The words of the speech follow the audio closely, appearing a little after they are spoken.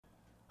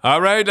All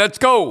right, let's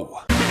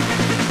go. I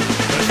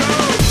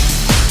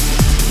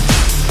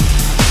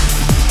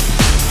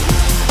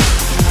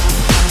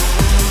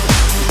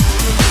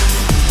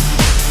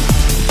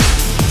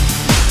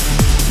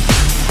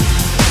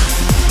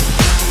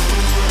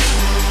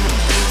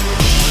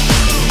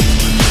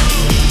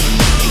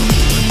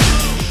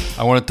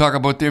want to talk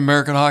about the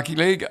American Hockey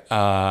League.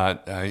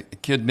 A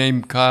kid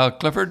named Kyle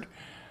Clifford.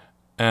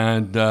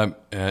 And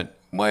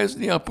why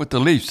isn't he up with the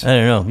Leafs? I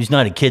don't know. He's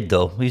not a kid,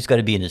 though. He's got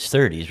to be in his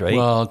 30s, right?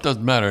 Well, it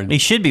doesn't matter. He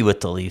should be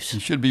with the Leafs. He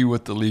should be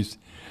with the Leafs.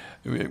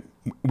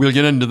 We'll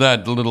get into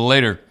that a little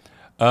later.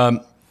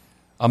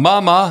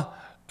 Amama,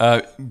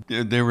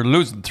 they were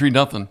losing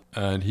 3-0,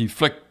 and he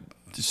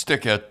flicked the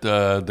stick at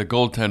the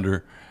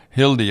goaltender,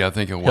 Hildy, I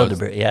think it was.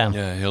 Hildebrandt, yeah.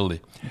 Yeah,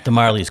 Hildy. The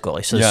Marlies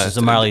goalie. So this is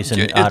the Marlies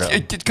in Ottawa.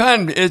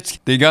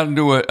 They got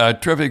into a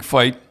terrific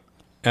fight,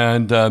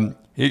 and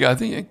I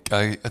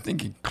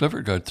think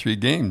Clifford got 3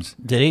 games.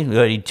 Did he?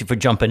 For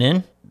jumping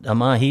in?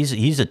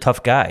 He's a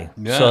tough guy.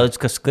 Yeah. So it's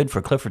just good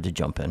for Clifford to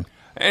jump in.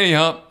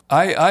 Anyhow,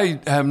 I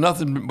have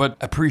nothing but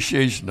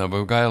appreciation of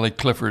a guy like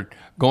Clifford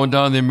going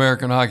down the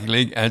American Hockey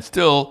League and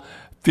still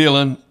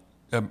feeling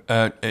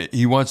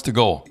he wants to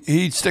go.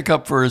 He'd stick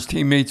up for his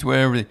teammates,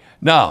 whatever.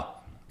 Now,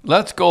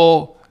 let's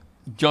go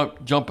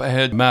jump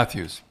ahead,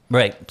 Matthews.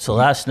 Right. So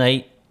last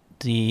night,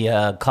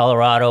 the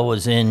Colorado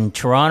was in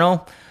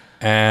Toronto.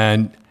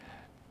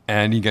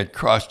 And he got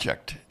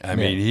cross-checked. I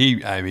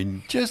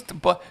mean, just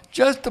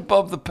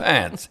above the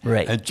pants,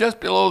 right, and just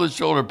below the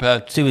shoulder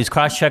pads. So he was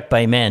cross-checked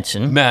by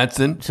Manson.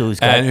 So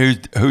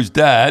whose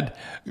dad?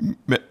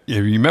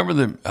 You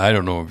remember I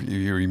don't know if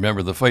you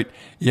remember the fight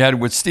he had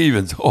with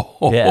Stevens.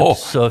 Yeah.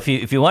 So if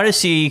you want to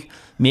see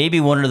maybe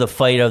one of the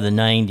fight of the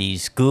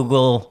 '90s,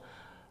 Google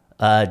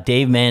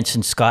Dave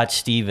Manson, Scott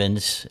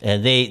Stevens,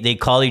 and they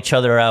call each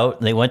other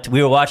out. We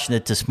were watching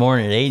it this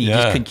morning at 8. You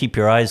just couldn't keep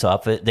your eyes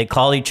off it. They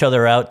call each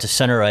other out to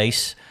center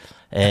ice,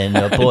 and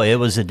boy, it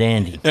was a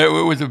dandy. It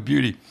was a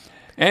beauty.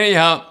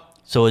 Anyhow,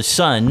 so his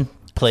son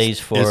plays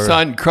for. His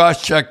son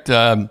cross-checked,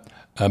 and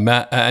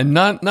not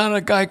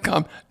a guy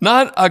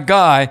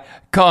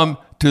come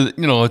to,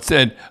 it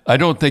said, I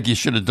don't think you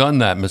should have done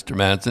that, Mr.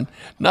 Manson.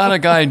 Not a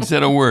guy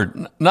said a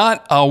word.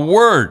 Not a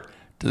word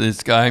to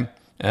this guy.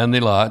 And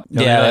they lost.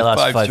 They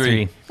lost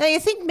 5-3. Now,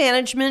 you think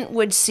management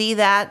would see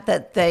that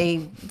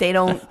they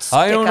don't stick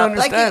I don't up?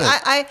 understand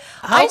it.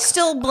 I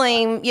still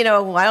blame, I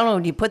don't know,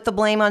 do you put the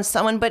blame on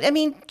someone? But, I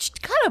mean,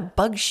 kind of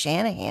bug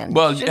Shanahan.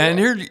 Well, and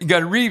here you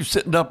got Reeves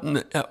sitting up in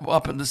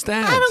the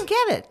stands. I don't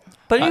get it.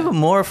 But even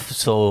more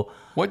so,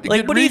 what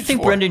do you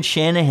think Brendan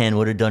Shanahan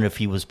would have done if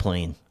he was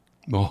playing?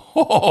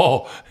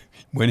 Oh,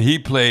 when he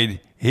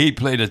played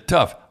it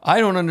tough. I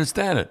don't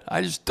understand it.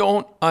 I just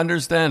don't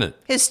understand it.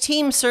 His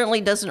team certainly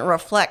doesn't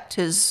reflect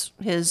his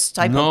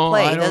type of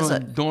play, does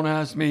it? Don't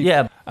ask me.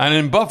 Yeah. And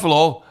in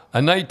Buffalo, a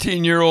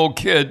 19-year-old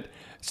kid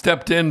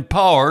stepped in,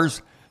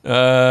 Powers.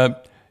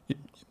 After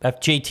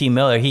JT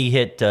Miller, he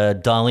hit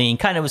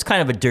Darlene. It was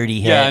kind of a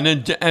dirty hit. Yeah,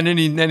 and then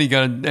he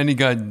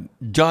got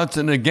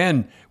Johnson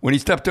again when he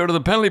stepped out of the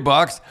penalty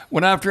box.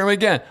 Went after him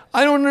again.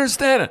 I don't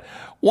understand it.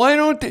 Why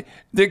don't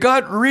they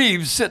got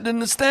Reeves sitting in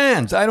the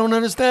stands? I don't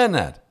understand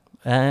that.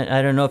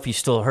 I don't know if you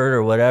still hurt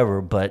or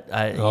whatever, but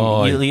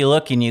you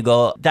look and you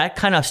go, that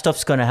kind of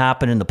stuff's going to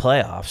happen in the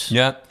playoffs.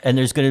 Yeah. And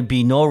there's going to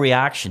be no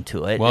reaction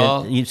to it,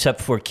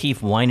 except for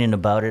Keith whining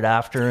about it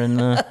after in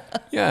the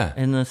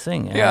in the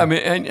thing. Yeah, I mean,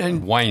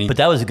 and whining. But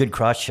that was a good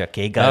cross-check,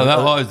 eh?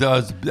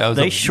 That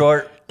was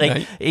short.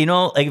 If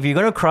you're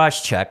going to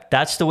cross-check,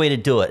 that's the way to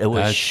do it. It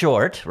was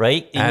short,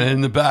 right? And in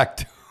the back,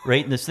 too.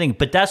 Right in this thing.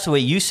 But that's the way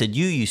you said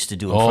you used to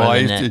do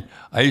it.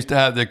 I used to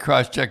have the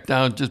cross-check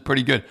down just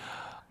pretty good.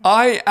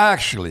 I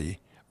actually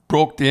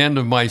broke the end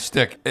of my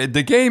stick.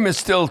 The game is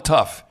still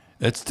tough.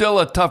 It's still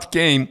a tough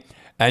game,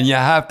 and you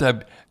have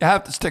to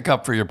stick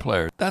up for your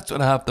players. That's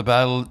what half the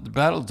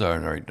battles are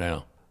right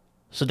now.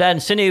 So, Dad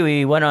and Cindy,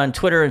 we went on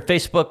Twitter and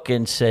Facebook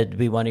and said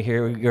we want to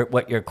hear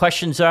what your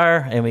questions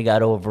are, and we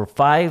got over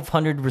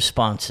 500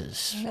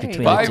 responses.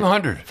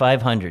 500.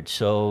 500.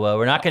 So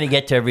we're not going to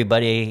get to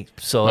everybody.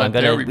 So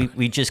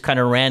we just kind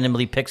of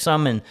randomly pick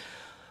some, and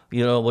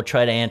we'll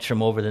try to answer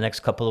them over the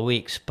next couple of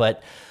weeks.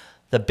 But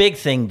the big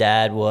thing,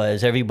 Dad,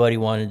 was everybody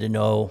wanted to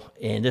know,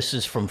 and this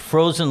is from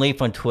Frozen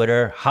Leaf on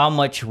Twitter, how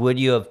much would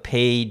you have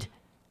paid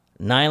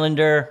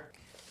Nylander?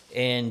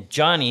 And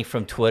Johnny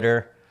from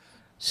Twitter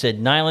said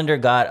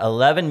Nylander got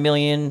 $11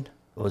 million,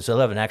 it was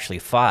 11, actually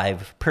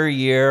 5, per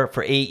year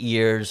for 8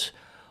 years.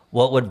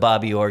 What would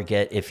Bobby Orr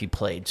get if he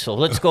played? So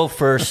let's go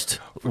first.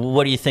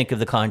 What do you think of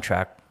the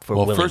contract for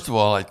Willie? Well, first of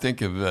all, I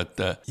think of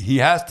that he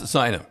has to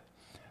sign him.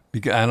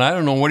 And I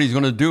don't know what he's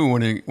going to do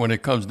when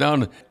it comes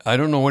down to. I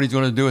don't know what he's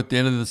going to do at the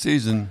end of the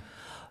season.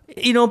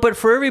 But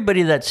for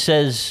everybody that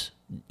says,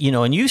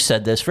 and you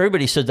said this, for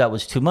everybody said that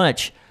was too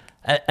much.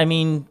 I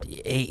mean,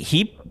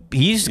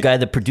 he's the guy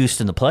that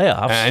produced in the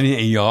playoffs, and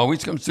he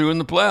always comes through in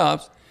the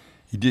playoffs.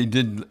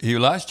 He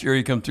last year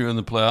he came through in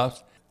the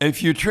playoffs.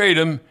 If you trade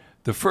him,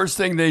 the first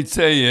thing they'd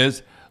say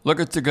is, look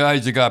at the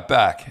guys you got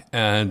back,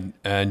 and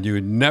you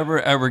would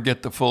never ever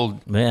get the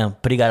full. Yeah,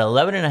 but he got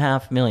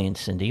 $11.5 million,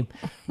 Cindy.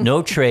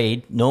 No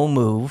trade, no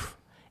move,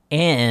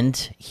 and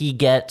he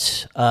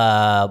gets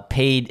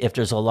paid if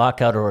there's a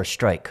lockout or a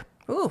strike.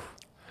 Ooh,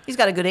 he's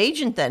got a good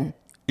agent then.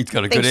 He's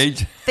got a good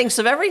agent. Thinks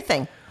of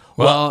everything.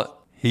 Well,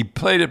 he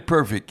played it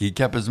perfect. He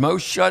kept his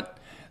mouth shut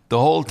the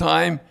whole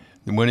time.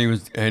 When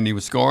he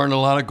was scoring a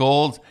lot of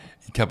goals,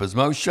 he kept his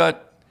mouth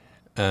shut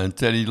and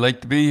said he'd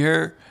like to be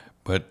here.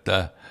 But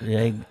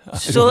yeah.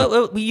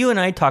 So you and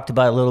I talked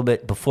about it a little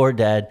bit before,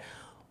 Dad.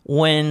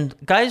 When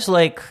guys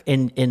like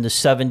in the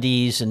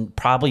 70s and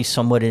probably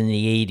somewhat in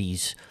the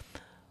 80s,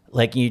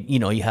 like you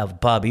know, you have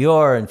Bobby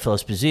Orr and Phil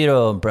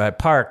Esposito and Brad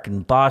Park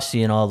and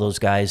Bossy and all those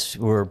guys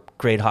who were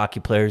great hockey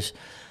players.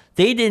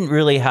 They didn't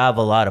really have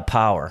a lot of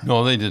power.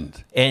 No, they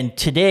didn't. And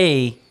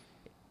today,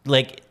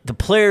 like, the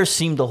players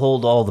seem to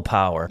hold all the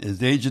power.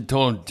 His agent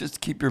told him, just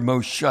keep your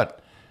mouth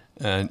shut.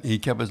 And he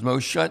kept his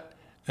mouth shut,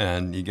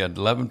 and he got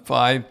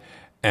 11.5.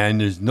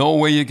 And there's no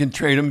way you can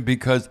trade him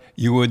because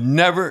you would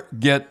never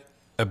get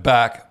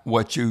back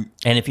what you...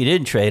 And if you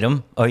didn't trade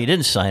him, or you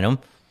didn't sign him,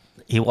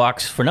 he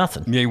walks for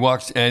nothing. Yeah, he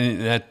walks,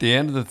 and at the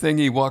end of the thing,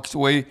 he walks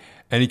away,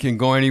 and he can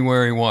go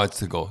anywhere he wants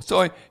to go.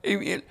 So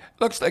it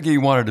looks like he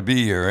wanted to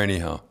be here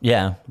anyhow.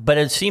 Yeah, but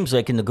it seems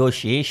like in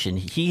negotiation,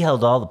 he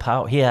held all the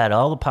power. He had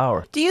all the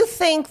power. Do you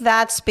think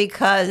that's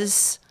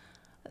because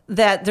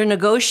that they're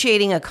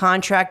negotiating a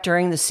contract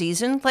during the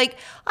season? Like,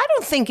 I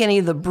don't think any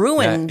of the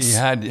Bruins...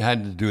 Yeah, he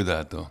had to do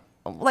that, though.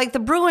 Like the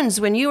Bruins,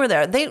 when you were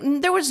there,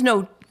 there was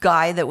no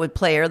guy that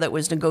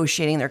was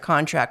negotiating their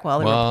contract while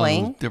they were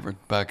playing. It was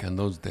different back in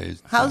those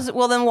days.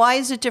 Well, then why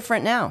is it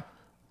different now?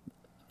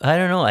 I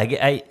don't know.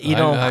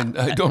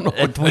 I don't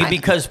know.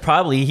 Because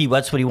probably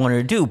that's what he wanted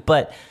to do,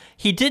 but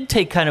he did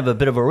take kind of a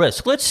bit of a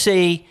risk. Let's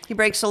say he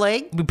breaks a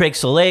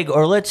leg.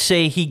 Or let's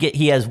say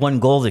he has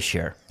one goal this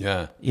year.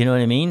 Yeah, you know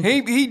what I mean.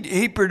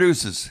 He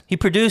produces. He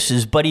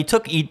produces, but he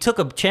took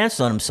a chance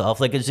on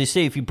himself. Like as they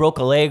say, if he broke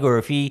a leg or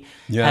if he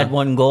had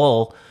one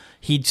goal,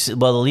 the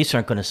Leafs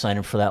aren't going to sign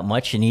him for that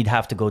much, and he'd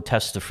have to go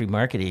test the free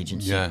market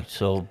agency. Yeah.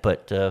 So,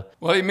 but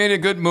he made a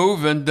good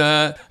move, and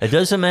it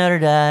doesn't matter,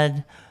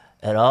 Dad.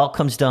 It all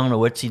comes down to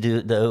what you do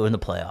in the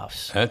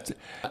playoffs.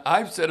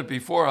 I've said it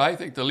before. I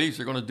think the Leafs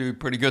are going to do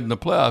pretty good in the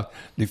playoffs.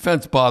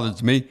 Defense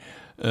bothers me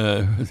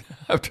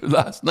after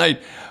last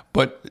night,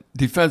 but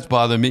defense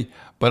bothered me.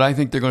 But I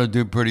think they're going to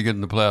do pretty good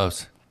in the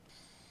playoffs.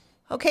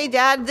 Okay,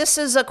 Dad, this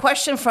is a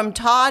question from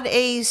Todd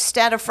A.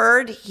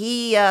 Statterford.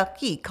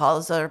 He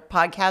calls our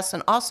podcast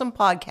an awesome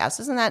podcast.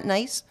 Isn't that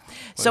nice?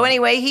 So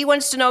anyway, he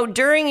wants to know,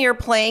 during your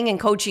playing and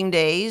coaching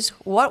days,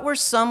 what were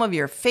some of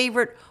your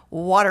favorite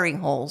watering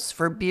holes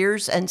for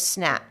beers and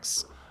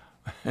snacks?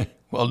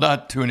 Well,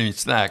 not too many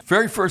snacks.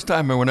 Very first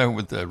time I went out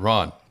with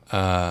Ron,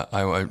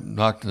 I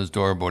knocked on his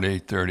door about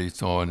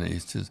 8:30, and he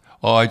says,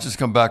 I just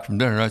come back from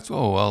dinner. I said,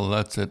 well,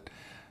 that's it.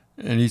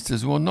 And he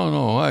says, well,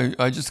 no,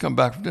 I just come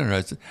back from dinner.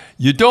 I said,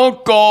 you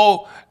don't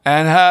go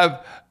and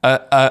have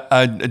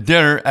a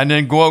dinner and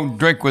then go out and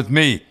drink with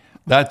me.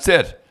 That's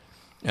it.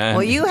 And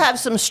well, you have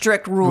some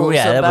strict rules.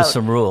 Yeah, that was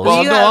some rules.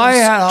 Well, no, I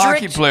had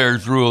hockey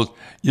players' rules.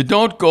 You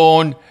don't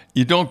go and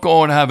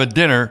have a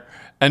dinner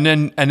and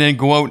then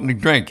go out and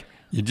drink.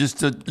 You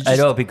just I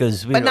know,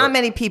 because but not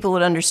many people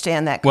would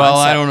understand that concept. Well,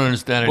 I don't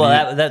understand it.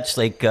 Well, that's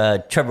like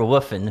Trevor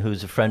Wolfen,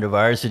 who's a friend of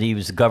ours, and he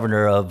was the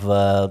governor of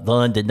the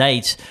London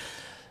Knights.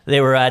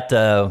 They were at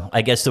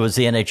I guess there was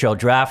the NHL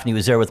draft, and he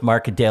was there with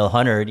Mark and Dale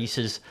Hunter, and he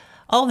says,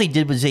 all he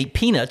did was eat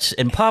peanuts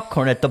and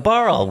popcorn at the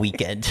bar all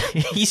weekend.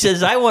 He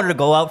says, I wanted to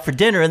go out for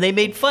dinner, and they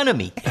made fun of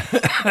me.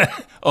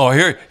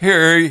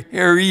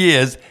 Here he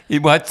is. He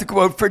wants to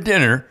go out for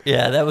dinner.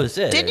 Yeah, that was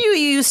it. Didn't you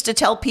used to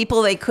tell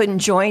people they couldn't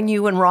join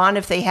you and Ron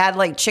if they had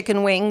like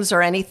chicken wings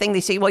or anything?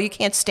 They say, well, you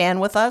can't stand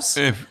with us.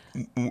 If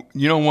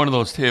one of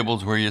those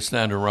tables where you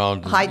stand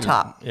around. High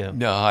top. Yeah,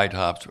 high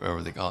tops,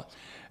 whatever they call it.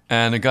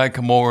 And the guy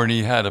come over and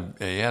he had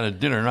a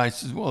dinner, and I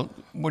says, well,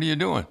 what are you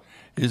doing?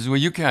 He says, well,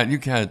 you can't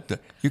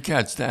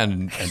stand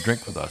and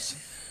drink with us.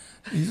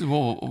 He says,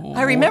 well,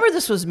 I remember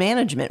this was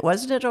management,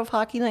 wasn't it, of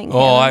Hockey Night in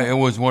Canada? It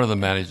was one of the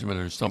management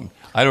or something.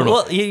 I don't know.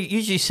 Well, you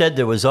usually said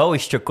there was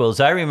always strict rules.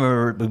 I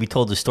remember we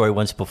told the story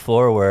once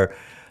before where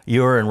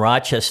you were in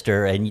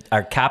Rochester and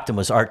our captain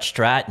was Art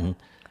Stratton,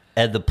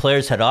 and the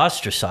players had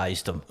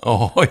ostracized him.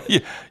 Oh, yeah.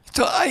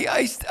 So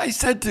I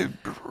said to...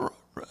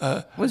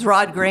 it was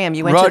Rod Graham.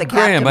 You went to the captain.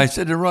 Rod Graham. I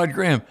said to Rod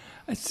Graham,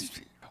 I said,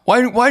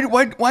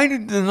 why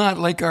did they not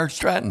like Art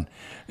Stratton?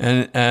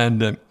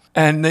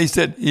 And they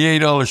said he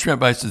ate all the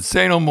shrimp. I said,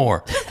 say no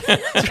more.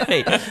 That's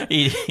right.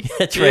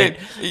 That's right.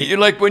 You're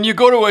like when you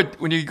go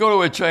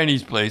to a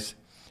Chinese place,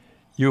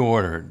 you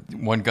order.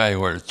 One guy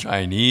orders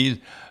Chinese,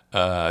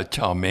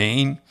 chow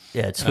mein.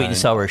 Yeah, it's sweet and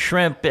sour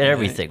shrimp and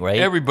everything, right?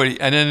 Everybody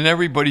and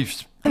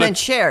then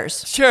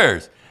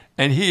shares.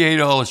 And he ate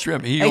all the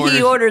shrimp. He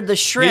ordered the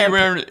shrimp.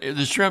 He ordered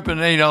the shrimp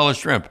and ate all the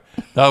shrimp.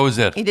 That was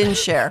it. He didn't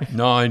share.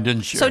 No, I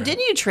didn't share. So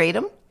didn't you trade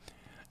him?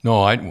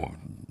 No,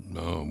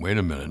 No, wait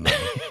a minute. No.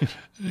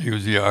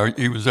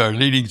 He was our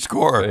leading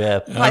scorer. Yeah.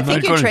 Well, I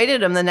think you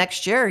traded him the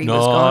next year. He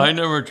was gone. I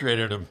never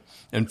traded him.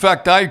 In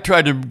fact, I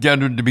tried to get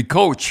him to be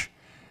coach,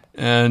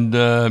 and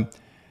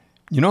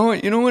you know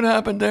what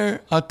happened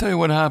there? I'll tell you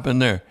what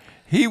happened there.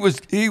 He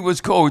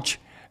was coach,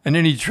 and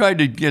then he tried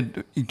to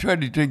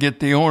get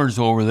the owners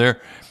over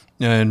there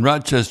in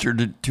Rochester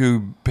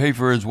to pay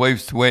for his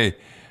wife's way,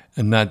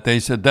 and that they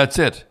said that's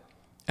it,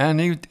 and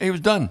he was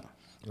done.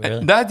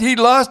 Really? That he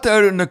lost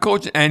out in the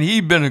coach, and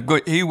he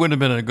would have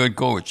been a good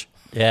coach.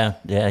 Yeah.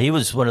 He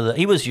was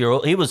he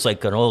was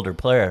like an older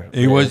player.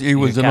 He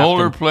was an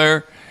older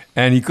player,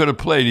 and he could have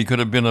played. He could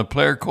have been a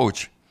player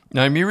coach.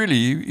 I mean,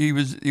 really, he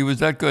was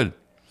that good.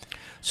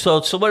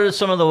 So what are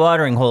some of the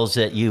watering holes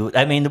that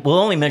I mean, we'll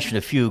only mention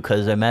a few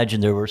because I imagine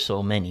there were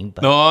so many.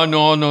 But.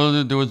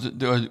 No. There was.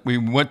 We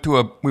went to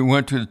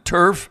the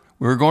turf.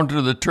 We were going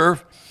to the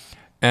turf,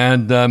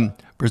 and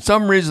for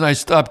some reason I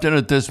stopped in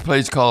at this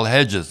place called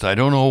Hedges. I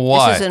don't know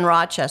why. This is in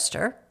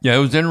Rochester. Yeah, it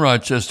was in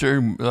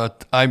Rochester.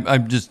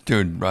 I'm just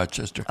doing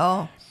Rochester.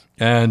 Oh.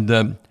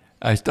 And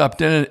I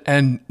stopped in,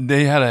 and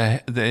they had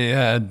a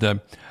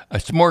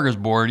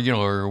smorgasbord,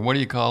 or what do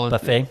you call it?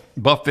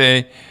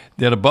 Buffet.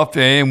 They had a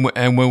buffet,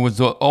 and when it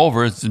was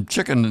over, some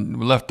chicken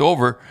left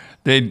over.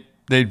 They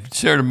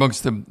shared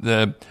amongst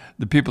the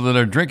people that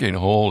are drinking.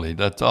 Holy,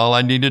 that's all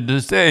I needed to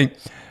say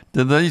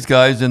to these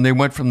guys, and they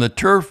went from the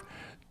turf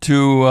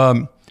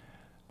to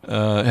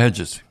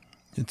Hedges.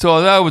 And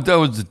so that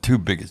was the two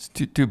biggest,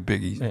 two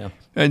biggies. Yeah.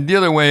 And the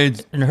other way,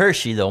 in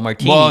Hershey though,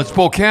 Martini. Well, in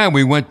Spokane,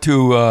 we went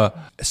to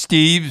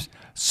Steve's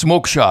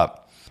Smoke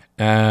Shop,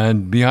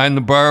 and behind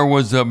the bar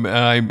was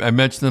I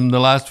mentioned him the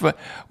last one,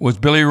 was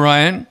Billy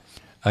Ryan.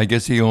 I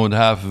guess he owned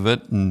half of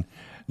it, and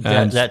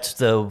that's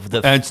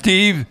the and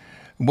Steve.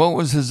 What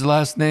was his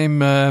last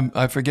name?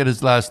 I forget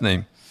his last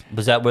name.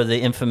 Was that where the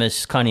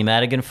infamous Connie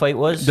Madigan fight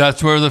was?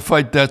 That's where the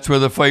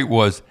fight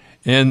was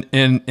in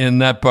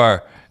that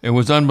bar. It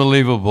was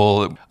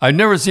unbelievable. I've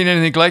never seen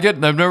anything like it,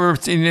 and I've never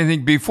seen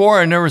anything before.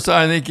 I never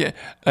saw anything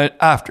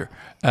after,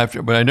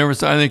 but I never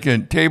saw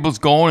anything. Tables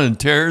going and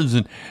chairs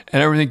and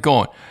everything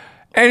going.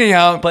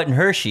 Anyhow, but in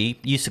Hershey,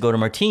 you used to go to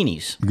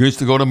Martini's. We used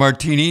to go to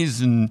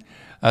Martini's, and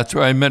that's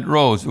where I met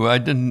Rose. Well, I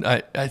didn't.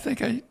 I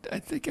think I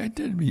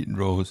did meet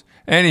Rose.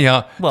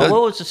 Anyhow, well,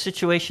 what was the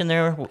situation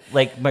there?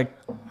 Like,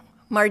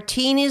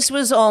 Martini's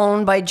was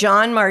owned by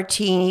John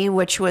Martini,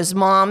 which was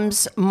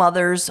Mom's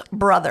mother's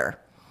brother.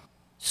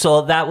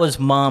 So that was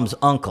Mom's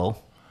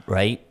uncle,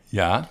 right?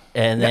 Yeah.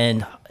 And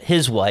then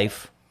his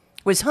wife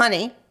was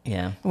Honey.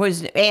 Yeah.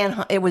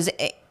 It was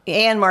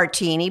Ann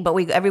Martini, but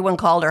everyone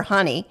called her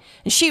Honey,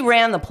 and she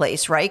ran the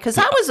place, right? Because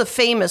that was a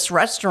famous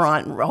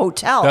restaurant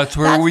hotel. That's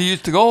where we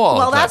used to go all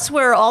the time. Well, that's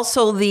where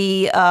also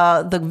the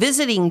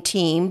visiting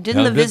team.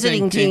 The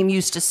visiting team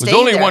used to stay there?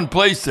 There's only one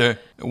place there,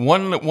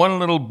 one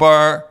little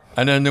bar.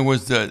 And then there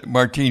was the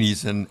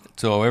Martini's, and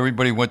so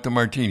everybody went to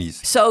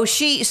Martini's. So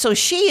she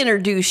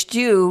introduced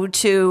you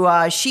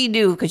to, she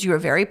knew, because you were a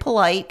very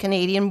polite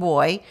Canadian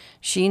boy,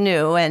 she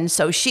knew, and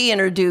so she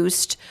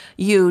introduced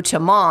you to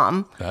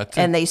Mom,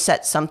 and they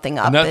set something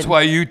up. And that's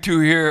why you two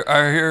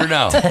are here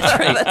now.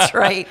 That's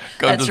right.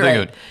 That's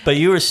right. But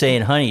you were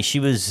saying, Honey, she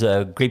was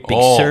a great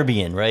big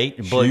Serbian, right?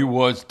 She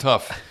was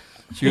tough.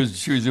 She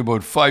was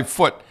about 5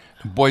 foot.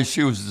 Boy,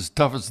 she was as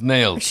tough as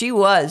nails. She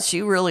was.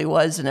 She really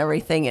was and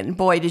everything. And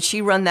boy, did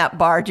she run that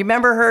bar. Do you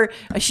remember her?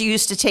 She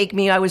used to take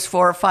me, I was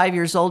 4 or 5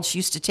 years old. She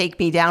used to take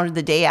me down to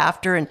the day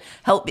after and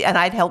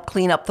I'd help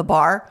clean up the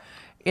bar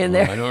in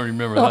there. I don't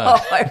remember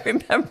that. Oh, I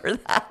remember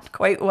that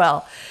quite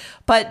well.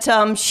 But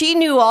she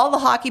knew all the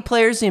hockey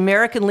players in the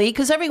American League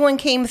because everyone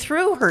came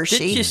through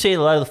Hershey. Did you say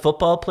a lot of the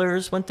football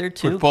players went there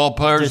too? Football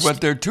players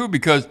went there too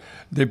because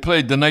they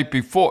played the night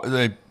before.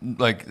 Say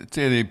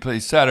they play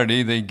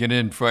Saturday, they get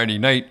in Friday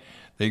night.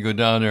 They go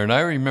down there, and I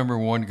remember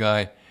one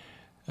guy,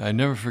 I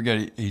never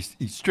forget, he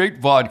straight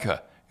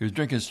vodka. He was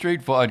drinking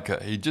straight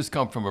vodka. He'd just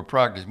come from a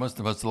practice. Must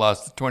have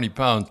lost 20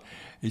 pounds.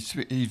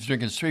 He's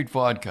drinking straight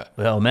vodka.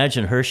 Well,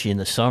 imagine Hershey in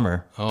the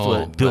summer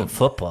doing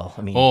football.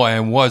 I mean,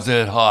 and was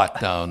it hot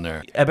down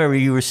there? I remember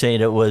you were saying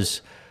it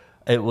was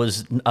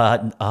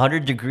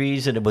 100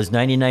 degrees and it was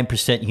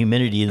 99%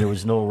 humidity and there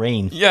was no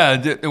rain.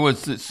 Yeah, it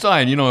was a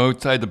sign,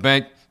 outside the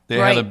bank. They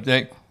had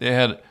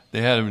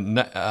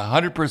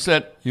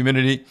 100%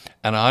 humidity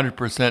and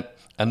 100%,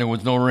 and there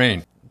was no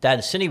rain. Dad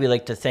and Cindy, we'd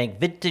like to thank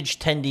Vintage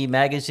Tendy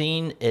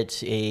Magazine.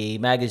 It's a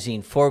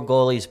magazine for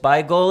goalies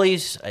by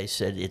goalies. I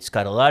said it's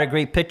got a lot of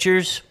great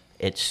pictures.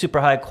 It's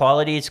super high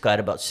quality. It's got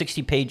about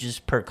 60 pages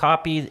per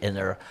copy, and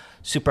they're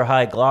super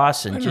high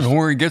gloss. And I don't know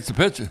where he gets the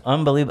picture.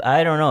 Unbelievable.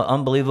 I don't know.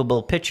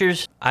 Unbelievable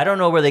pictures. I don't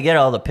know where they get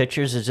all the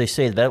pictures. As they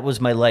say, that was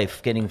my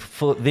life, getting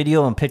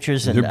video and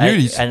pictures. And they're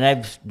beauties.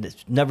 I've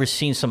never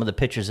seen some of the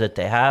pictures that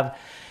they have.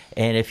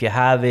 And if you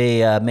have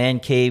a man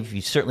cave, you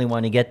certainly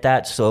want to get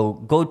that. So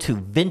go to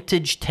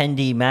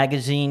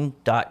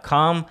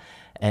vintagetendymagazine.com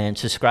and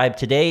subscribe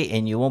today,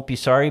 and you won't be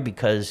sorry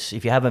because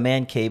if you have a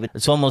man cave,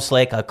 it's almost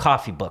like a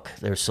coffee book.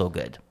 They're so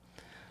good.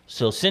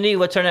 So, Cindy,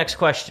 what's our next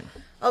question?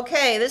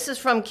 Okay, this is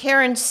from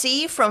Karen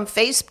C. from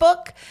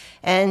Facebook.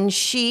 And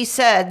she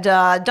said,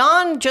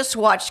 Don, just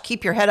watched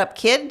Keep Your Head Up,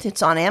 Kid.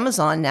 It's on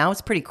Amazon now.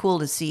 It's pretty cool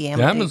to see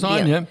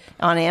Amazon, yeah.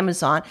 On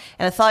Amazon.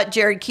 And I thought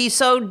Jared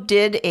Keeso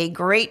did a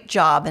great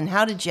job. And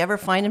how did you ever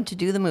find him to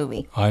do the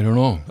movie? I don't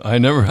know.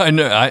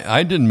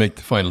 I didn't make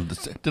the final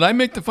decision. Did I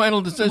make the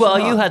final decision? Well,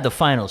 you had the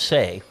final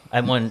say.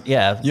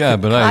 Yeah,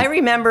 but I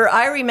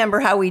remember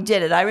how we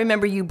did it. I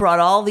remember you brought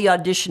all the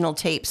auditional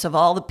tapes of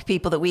all the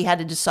people that we had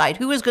to decide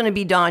who was going to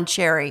be Don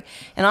Cherry.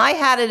 And I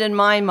had it in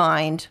my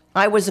mind,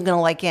 I wasn't going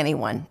to like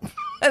anyone.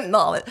 And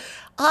all that.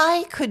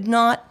 I could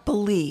not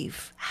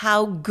believe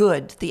how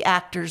good the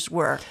actors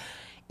were.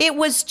 It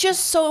was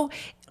just so...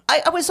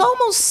 I was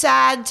almost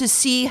sad to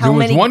see how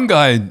many... There was one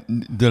guy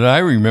that I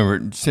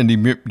remember, Cindy.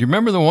 Do you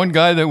remember the one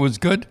guy that was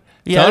good?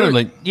 Yeah,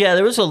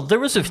 there was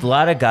a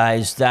lot of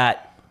guys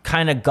that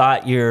kind of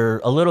got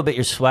a little bit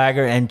your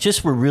swagger and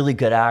just were really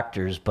good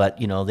actors, but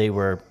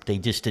they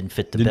just didn't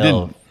fit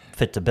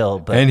the bill.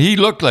 But and he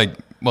looked like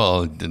he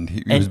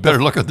was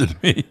better looking than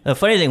me. The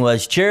funny thing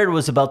was Jared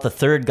was about the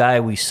third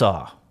guy we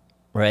saw,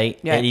 right?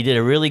 Yeah. And he did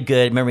a really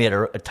good. Remember, he had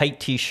a tight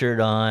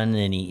T-shirt on,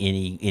 and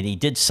he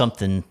did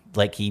something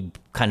like he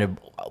kind of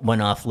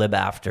went off lib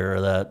after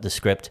the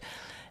script,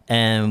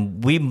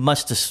 and we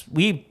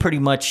pretty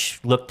much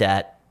looked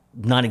at,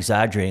 not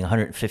exaggerating,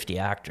 150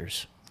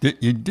 actors.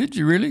 Did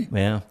you really?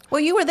 Yeah. Well,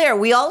 you were there.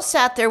 We all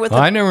sat there with...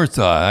 I never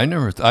saw.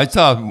 I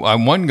saw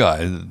one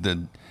guy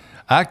that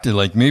acted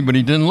like me, but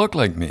he didn't look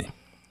like me.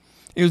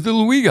 He was the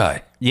Louis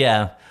guy.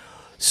 Yeah.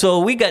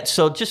 So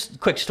just a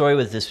quick story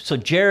with this. So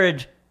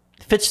Jared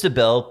fits the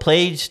bill,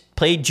 played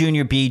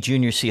Junior B,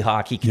 Junior C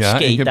hockey, could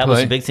skate. That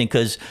was a big thing,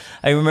 because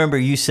I remember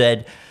you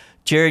said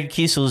Jared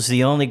Keeso is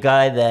the only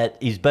guy that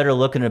he's better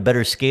looking and a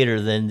better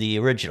skater than the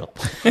original.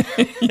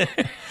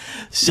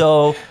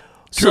 So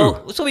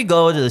we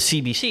go to the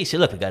CBC, say,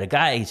 look, we got a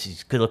guy,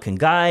 he's a good-looking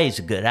guy, he's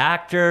a good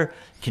actor,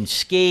 can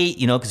skate,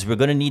 because we're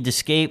going to need to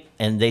skate.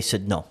 And they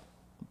said, no,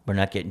 we're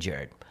not getting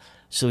Jared.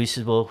 So he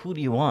said, well, who do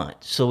you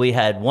want? So we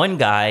had one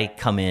guy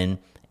come in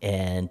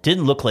and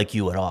didn't look like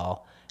you at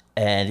all.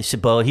 And he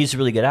said, well, he's a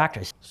really good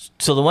actor.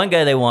 So the one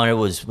guy they wanted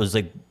was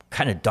like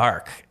kind of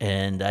dark.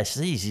 And I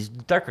said, he's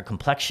darker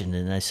complexion.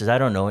 And I said, I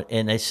don't know.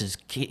 And I says,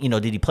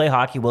 did he play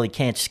hockey? Well, he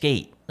can't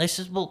skate. I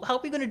says, well, how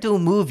are we going to do a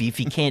movie if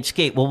he can't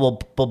skate? Well,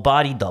 we'll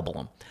body double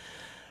him.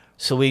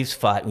 So we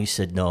fought, and we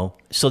said no.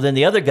 So then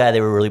the other guy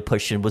they were really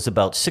pushing was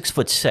about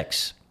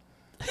 6'6".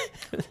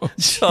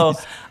 So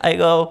I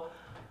go,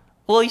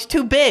 well, he's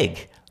too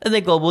big. And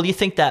they go, well, do you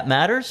think that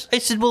matters? I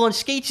said, well, on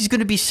skates, he's going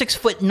to be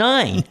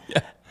 6'9".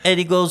 Yeah. And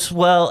he goes,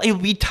 well, he'll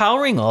be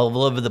towering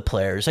all over the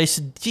players. I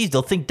said, geez,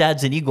 they'll think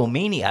Dad's an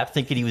egomaniac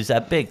thinking he was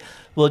that big.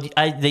 Well,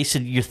 they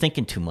said, you're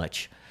thinking too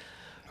much.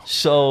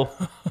 So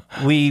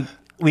we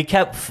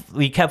kept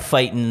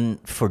fighting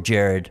for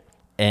Jared,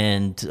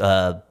 and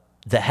the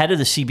head of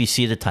the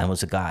CBC at the time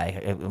was a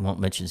guy, I won't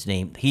mention his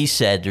name. He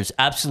said, there's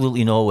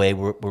absolutely no way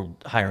we're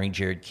hiring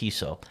Jared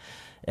Keeso.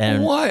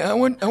 And why? I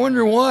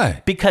wonder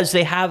why. Because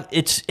they have,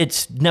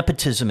 it's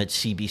nepotism at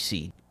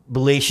CBC.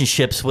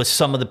 Relationships with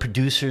some of the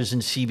producers in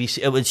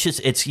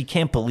CBC. It's you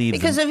can't believe.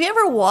 Because if you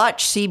ever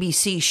watch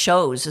CBC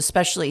shows,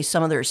 especially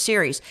some of their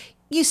series,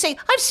 you say,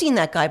 I've seen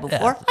that guy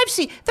before.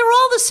 Yeah. They're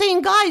all the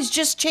same guys,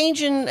 just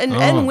changing,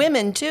 and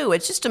women too.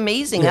 It's just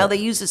amazing how they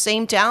use the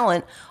same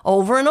talent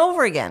over and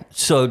over again.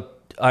 So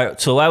I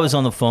was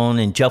on the phone,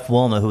 and Jeff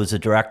Woolner, who was the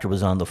director,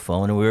 was on the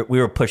phone, and we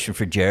were pushing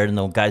for Jared, and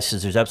the guy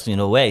says, there's absolutely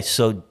no way.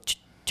 So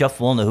Jeff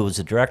Woolner, who was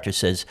the director,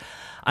 says,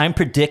 I'm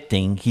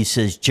predicting, he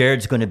says,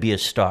 Jared's going to be a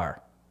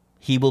star.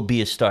 He will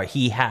be a star.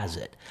 He has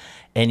it.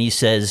 And he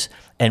says,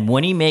 and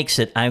when he makes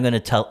it, I'm going to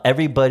tell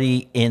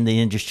everybody in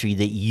the industry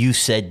that you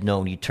said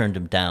no and you turned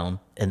him down.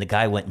 And the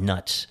guy went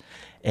nuts.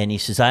 And he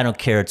says, I don't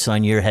care. It's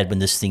on your head when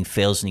this thing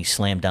fails. And he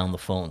slammed down the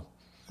phone.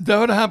 Is that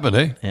what happened,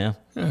 eh? Yeah.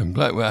 I'm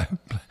glad.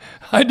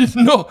 I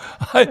didn't know.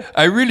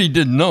 I really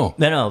didn't know.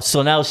 No.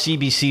 So now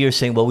CBC are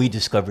saying, well, we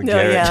discovered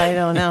Jared. Yeah, I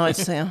don't know.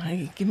 It's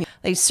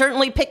they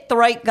certainly picked the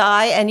right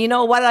guy. And you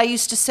know what I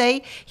used to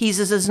say?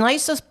 He's as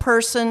nice a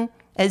person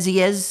as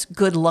he is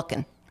good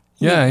looking.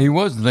 Yeah, he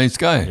was a nice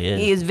guy.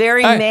 He is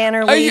very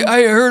mannerly.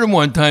 I heard him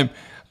one time.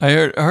 I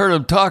heard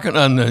him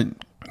talking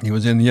he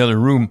was in the other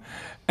room,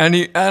 and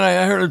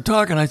I heard him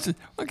talking. I said,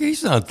 okay, he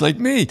sounds like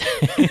me.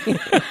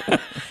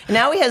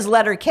 Now he has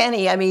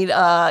Letterkenny. I mean,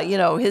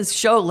 his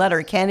show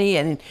Letterkenny,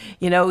 and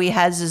he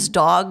has his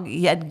dog.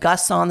 He had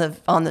Gus on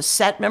the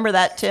set. Remember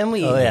that, Tim?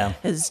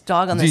 His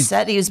dog on the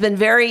set. He's been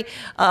very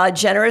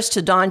generous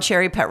to Don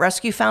Cherry Pet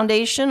Rescue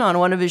Foundation on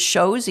one of his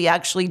shows. He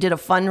actually did a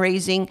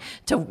fundraising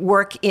to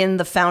work in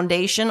the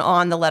foundation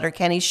on the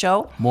Letterkenny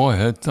show. Boy,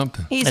 that's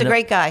something. He's a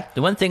great guy.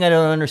 The one thing I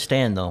don't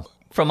understand, though,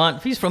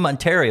 he's from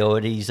Ontario,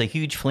 and he's a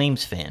huge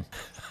Flames fan.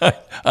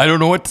 I don't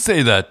know what to say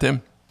to that,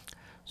 Tim.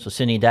 So,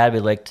 Cindy and Dad,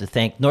 we'd like to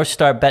thank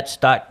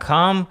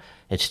NorthstarBets.com.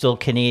 It's still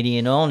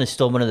Canadian-owned. It's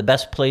still one of the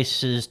best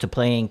places to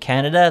play in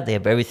Canada. They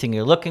have everything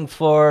you're looking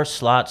for: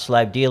 slots,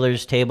 live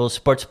dealers, tables,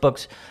 sports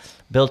books,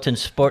 built-in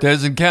sport.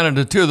 Stays in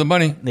Canada, too, the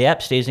money. The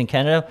app stays in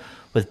Canada.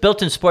 with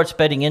Built-In Sports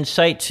Betting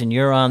Insights, and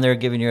you're on there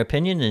giving your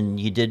opinion, and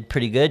you did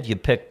pretty good. You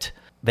picked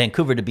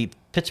Vancouver to beat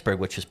Pittsburgh,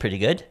 which was pretty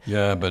good.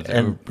 Yeah, but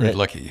they were pretty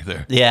lucky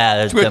there.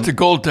 Yeah. It's with the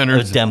goaltenders. It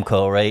was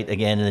Demko, right?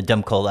 Again, in the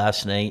Demko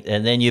last night.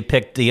 And then you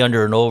picked the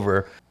under and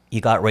over. You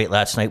got right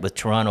last night with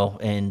Toronto,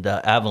 and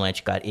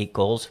Avalanche got 8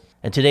 goals.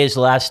 And today is the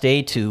last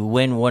day to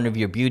win one of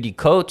your beauty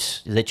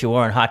coats that you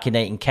wore on Hockey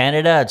Night in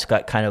Canada. It's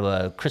got kind of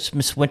a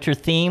Christmas winter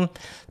theme.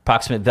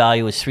 Approximate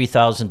value is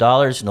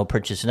 $3,000. No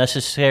purchase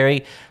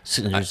necessary.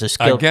 So there's a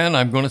skill. Again,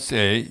 I'm going to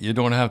say you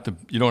don't have to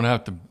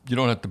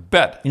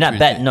bet. You're not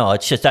betting. No,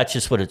 that's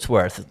just what it's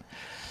worth.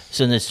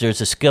 So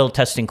there's a skill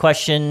testing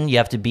question. You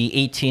have to be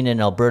 18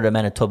 in Alberta,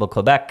 Manitoba,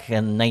 Quebec,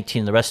 and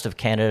 19 in the rest of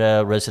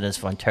Canada. Residents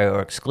of Ontario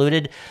are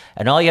excluded.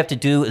 And all you have to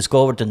do is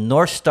go over to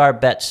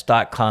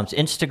NorthStarBets.com's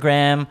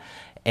Instagram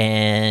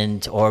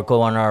or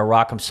go on our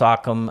Rock'em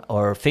Sock'em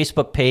or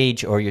Facebook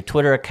page or your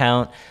Twitter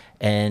account,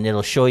 and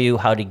it'll show you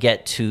how to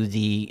get to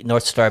the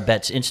North Star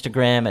Bets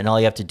Instagram. And all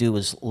you have to do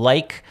is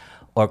like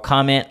or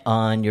comment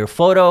on your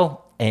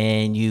photo,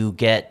 and you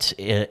get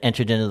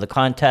entered into the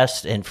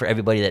contest. And for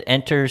everybody that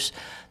enters,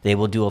 they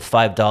will do a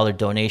 $5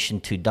 donation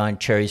to Don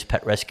Cherry's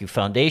Pet Rescue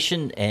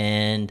Foundation,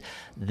 and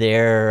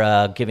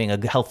they're giving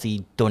a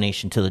healthy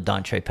donation to the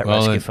Don Cherry Pet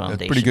Rescue Foundation.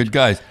 That's pretty good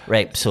guys.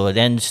 Right, so it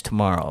ends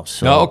tomorrow.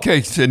 So now,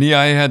 okay, Cindy,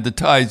 I had the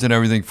ties and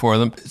everything for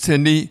them.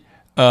 Cindy,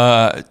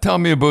 tell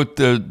me about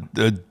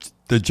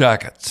the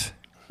jackets.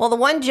 Well, the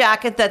one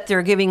jacket that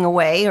they're giving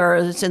away, or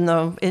it's in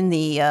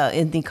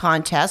the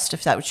contest,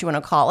 if that's what you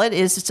want to call it,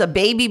 it's a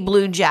baby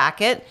blue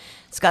jacket.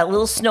 It's got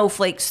little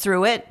snowflakes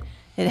through it.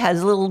 It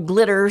has little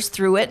glitters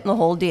through it and the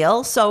whole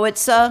deal. So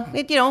it's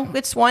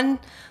it's one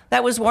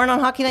that was worn on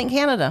Hockey Night in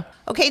Canada.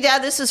 Okay,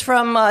 Dad, this is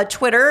from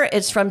Twitter.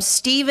 It's from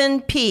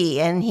Stephen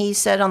P. And he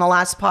said on the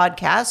last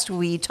podcast,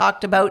 we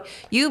talked about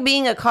you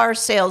being a car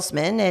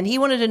salesman, and he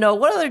wanted to know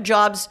what other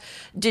jobs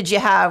did you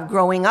have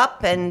growing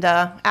up and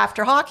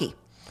after hockey?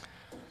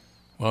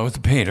 Well, I was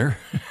a painter.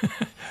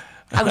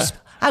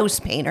 House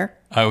painter.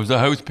 I was a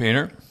house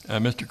painter.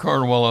 Mr.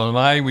 Cornwell and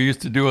I, we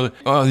used to do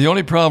the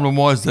only problem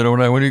was that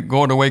when I would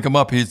go to wake him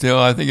up, he'd say,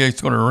 I think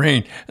it's going to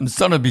rain, and the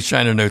sun would be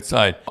shining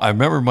outside. I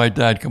remember my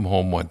dad come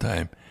home one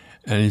time,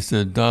 and he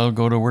said, Donald,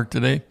 go to work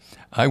today?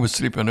 I was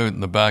sleeping out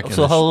in the back.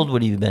 So how old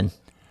would you have been?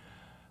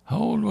 How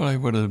old would I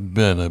have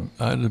been?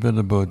 I'd have been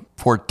about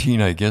 14,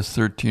 I guess,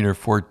 13 or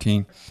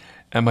 14.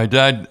 And my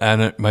dad, I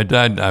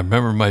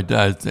remember my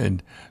dad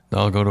saying,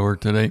 Donald, go to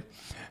work today?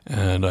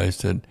 And I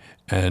said,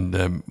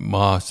 and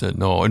Ma said,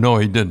 no,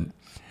 he didn't.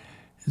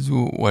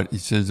 He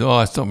says,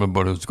 something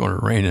about it was going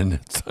to rain and the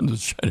sun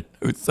was shining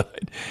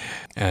outside.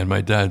 And my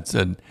dad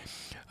said,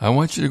 I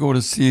want you to go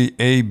to see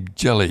Abe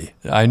Jelly.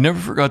 I never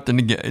forgot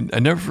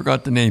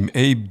the name,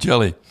 Abe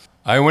Jelly.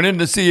 I went in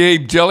to see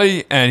Abe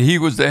Jelly, and he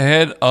was the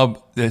head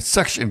of the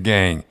section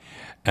gang,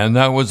 and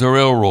that was a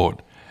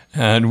railroad.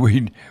 And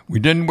we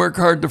didn't work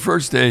hard the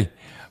first day,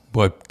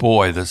 but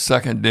boy, the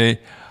second day,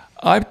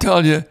 I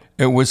tell you,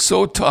 it was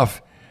so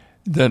tough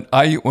that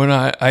when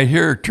I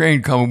hear a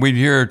train coming, we'd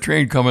hear a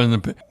train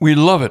coming, we'd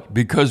love it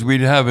because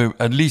we'd have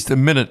at least a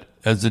minute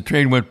as the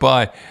train went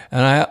by.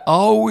 And I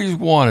always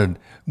wanted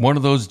one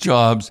of those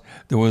jobs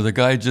where the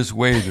guy just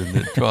waved and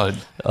it tried.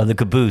 On the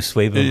caboose,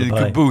 waving the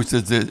caboose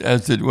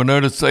as it went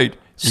out of sight.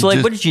 So,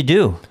 what did you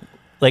do?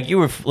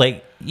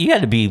 You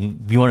had to be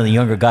one of the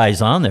younger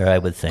guys on there, I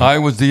would think. I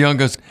was the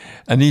youngest,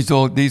 and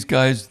these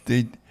guys,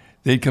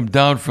 they'd come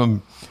down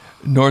from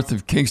north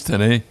of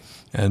Kingston,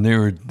 and they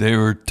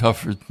were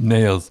tough as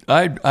nails.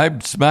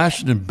 I'd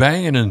smashing and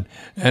banging and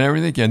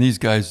everything, and these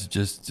guys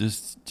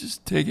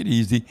just take it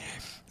easy.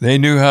 They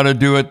knew how to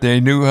do it. They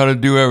knew how to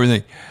do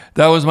everything.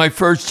 That was my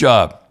first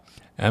job,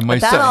 and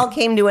that all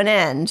came to an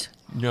end.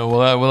 Yeah,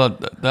 well,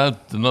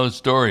 that's another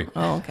story.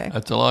 Oh, okay.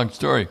 That's a long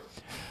story.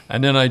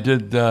 And then I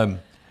did the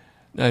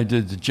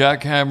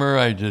jackhammer.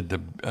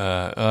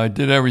 I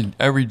did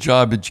every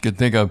job that you could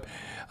think of.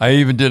 I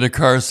even did a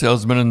car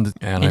salesman,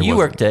 and you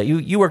worked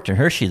in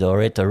Hershey though,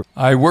 right?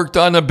 I worked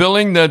on a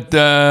building that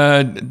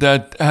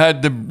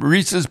had the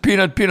Reese's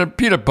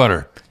peanut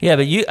butter. Yeah,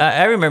 but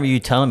I remember you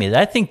telling me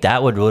that. I think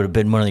that would have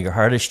been one of your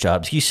hardest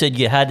jobs. You said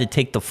you had to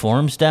take the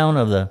forms down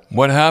of the.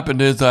 What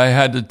happened is I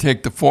had to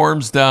take the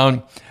forms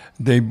down.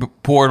 They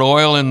poured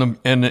oil in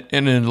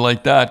it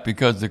like that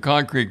because the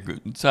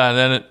concrete sat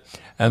in it,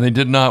 and they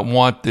did not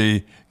want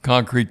the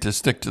concrete to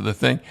stick to the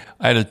thing.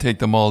 I had to take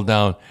them all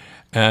down,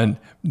 and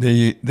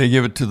they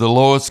give it to the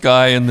lowest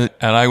guy, and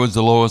I was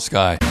the lowest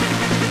guy.